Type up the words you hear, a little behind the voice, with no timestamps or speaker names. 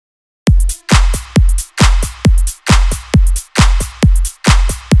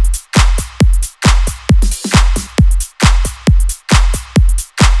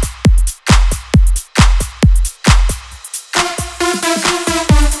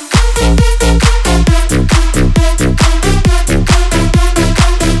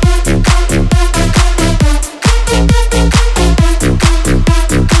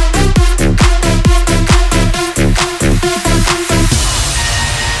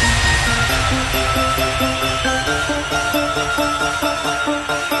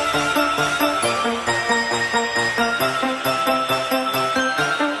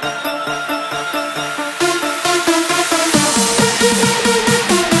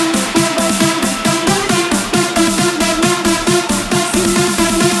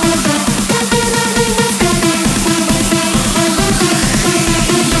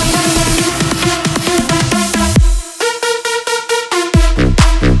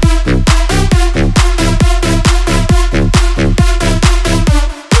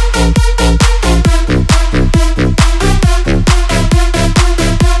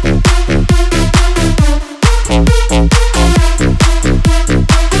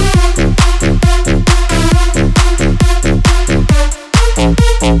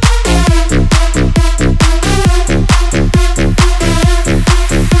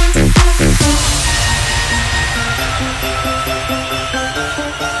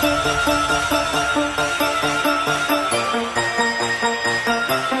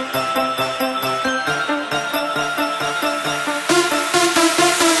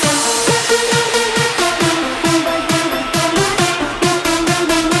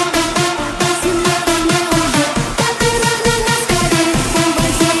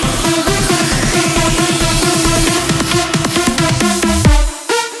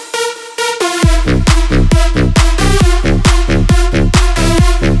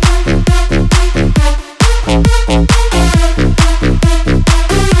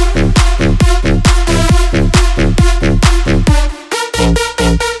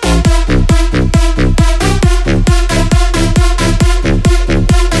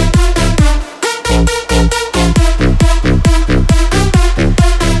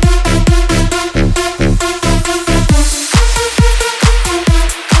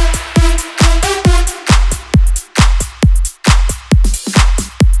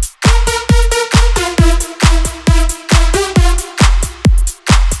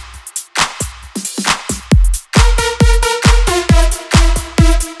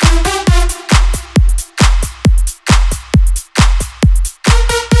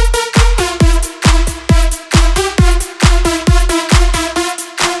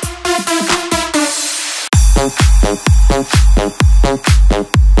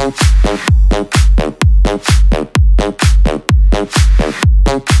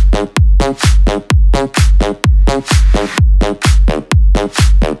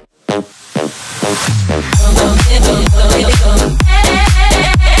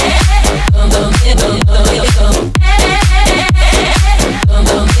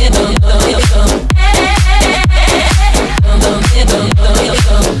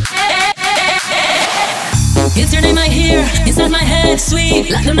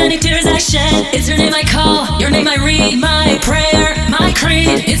many tears I shed. It's your name I call, your name I read, my prayer, my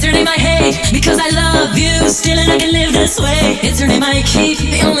creed. It's your name I hate, because I love you still and I can live this way. It's your name I keep,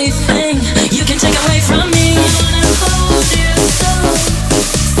 the only thing you can take away from me. I wanna hold you so,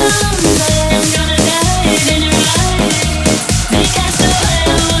 someday I'm gonna die in your eyes. Be cast away,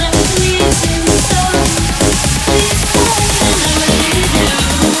 I wanna please you so, please stay and I will leave you.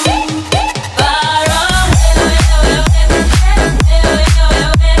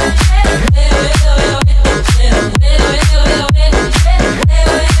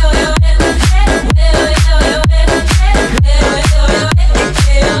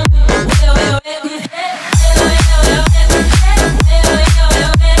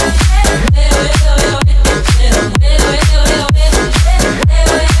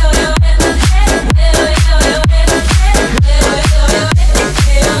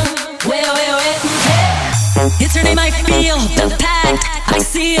 It's your name I feel, the pact I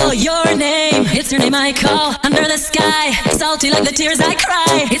seal, your name. It's your name I call, under the sky, salty like the tears I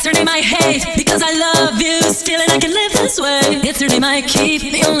cry. It's your name I hate, because I love you still and I can live this way. It's your name I keep,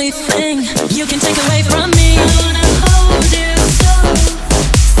 the only thing you can take away from me. I wanna hold you so,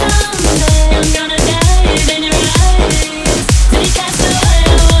 someday I'm gonna die in your eyes. Be cast away,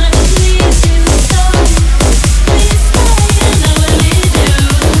 I wanna please you so, please stay and I will leave you.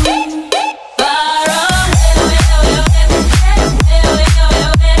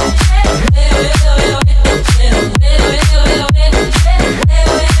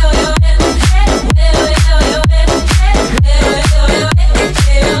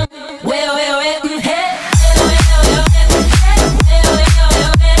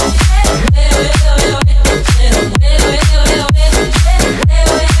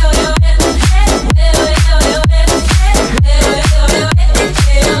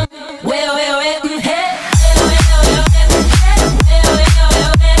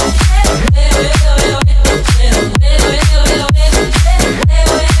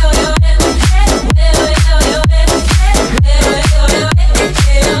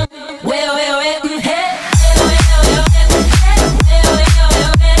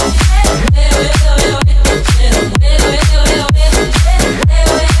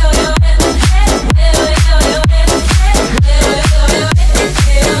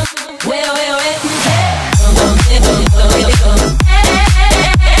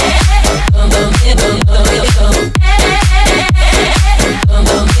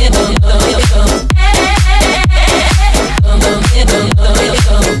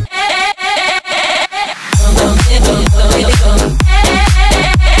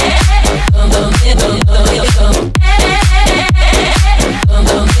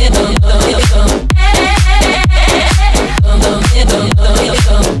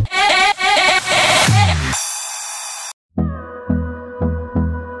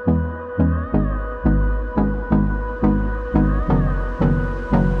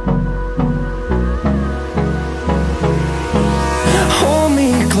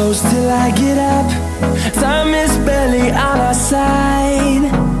 Close till I get up. Time is barely on our side.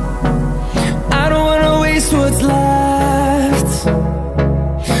 I don't wanna waste what's left.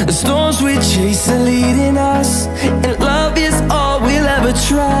 The storms we chase are leading us, and love is all we'll ever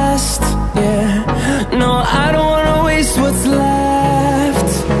trust. Yeah, no, I don't wanna waste what's left.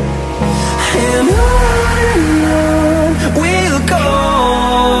 And on we'll go,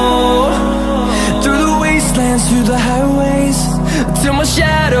 through the wastelands, through the highways, till my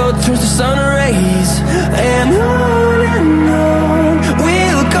shadow turns to sun rays. And on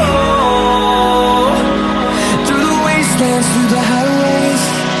we'll go, through the wastelands, through the highways,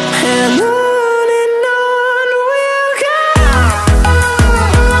 and on we'll go.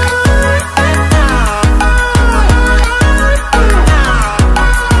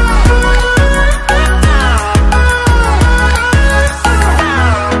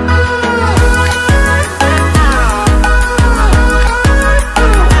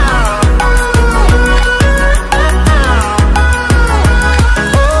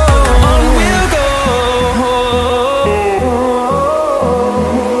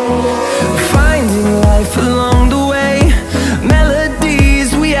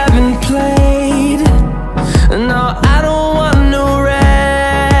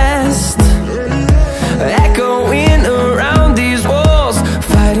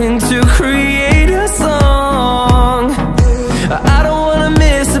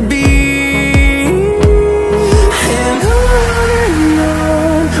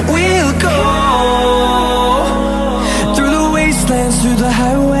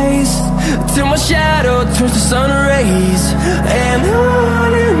 Turns to sun rays, and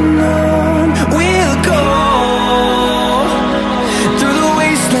on we'll go, through the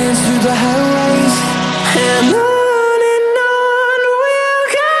wasteland.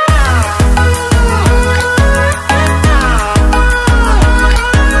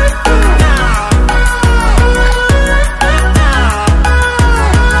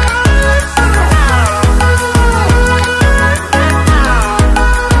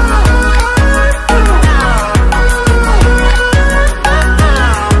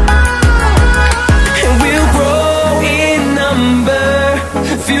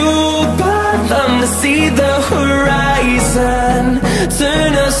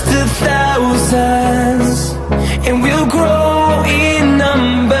 just the thousands, and we'll grow in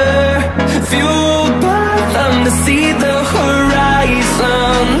number, fueled by them to see the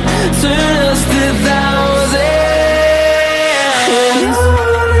horizon, turn us to thousands. And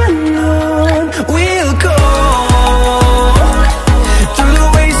on we'll go, through the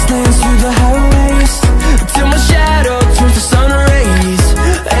wastelands, through the highways, till my shadow turns to sun rays.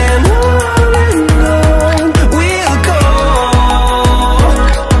 And on we'll go,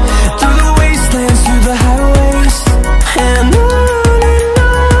 through the wastelands, through the highways. And on we'll go.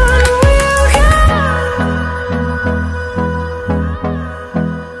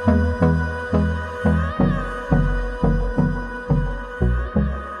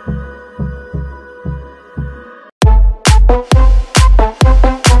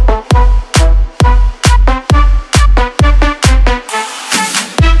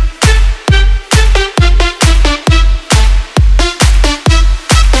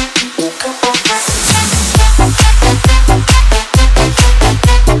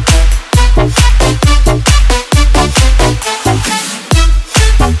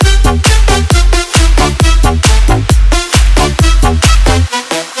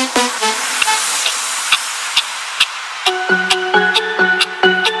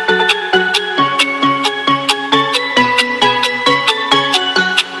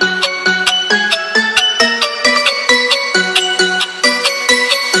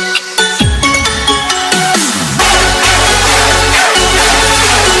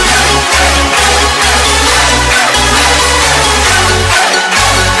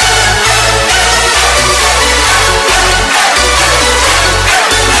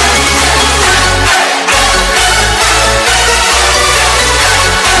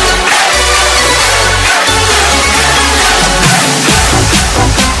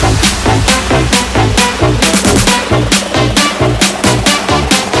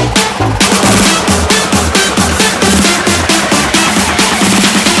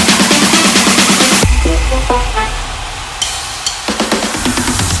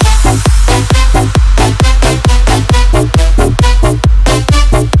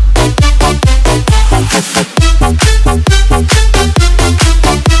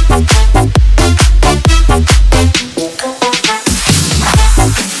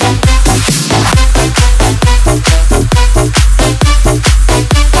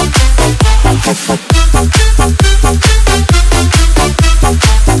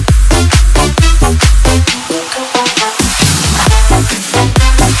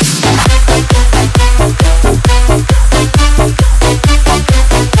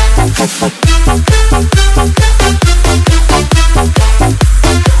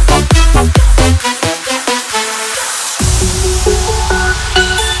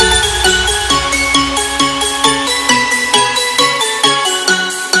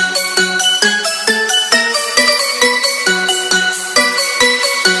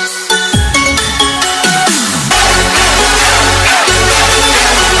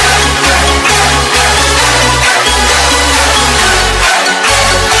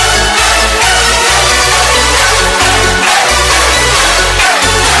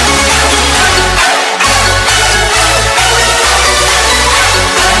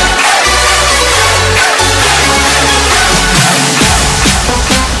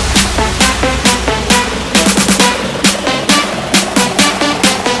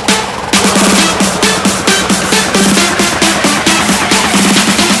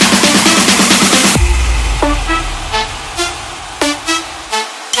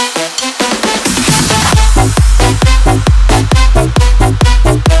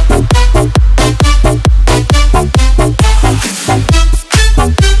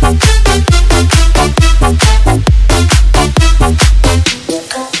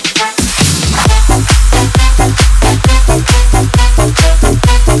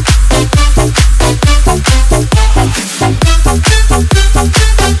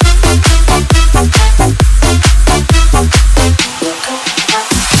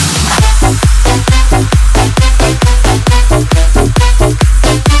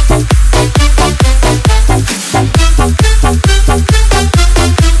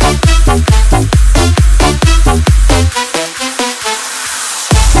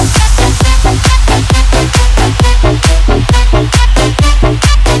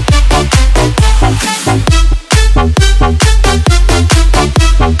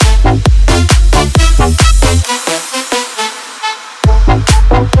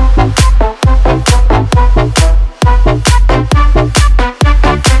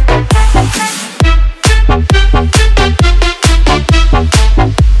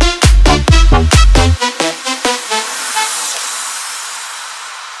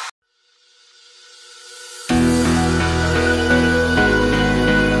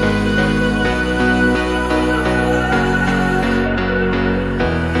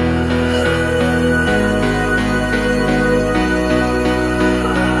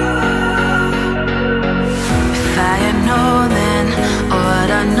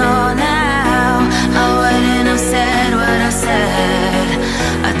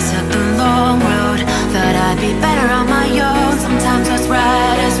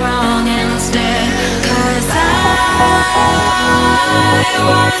 is wrong instead. 'Cause I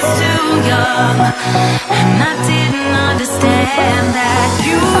was too young, and I didn't understand that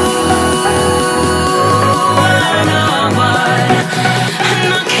you were the one. And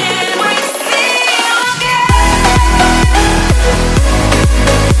I can't wait to see you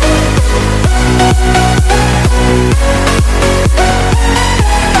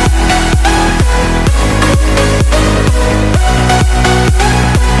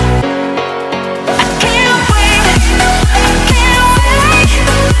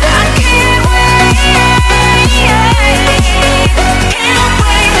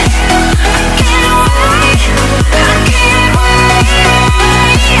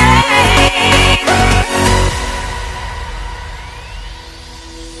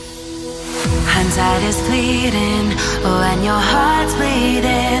hindsight is fleeting when your heart's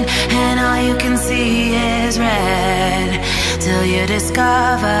bleeding and all you can see is red, till you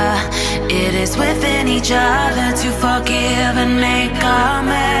discover it is within each other to forgive and make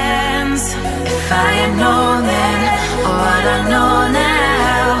amends. If I had known then what I know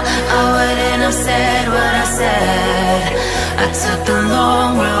now, I wouldn't have said what I said. I took the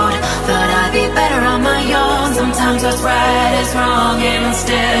long road, thought I'd be better on my own. Sometimes what's right is wrong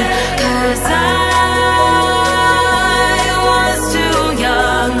instead. 'Cause I was too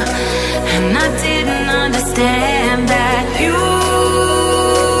young, and I didn't understand that you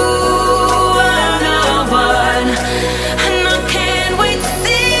were the one. And I can't wait to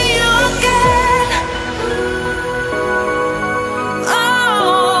see you again.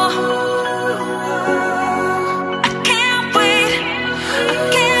 Oh, I can't wait, I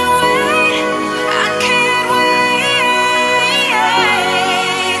can't wait, I can't wait.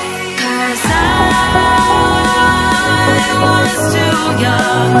 'Cause I was too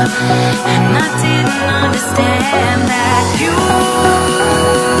young, and I didn't understand that you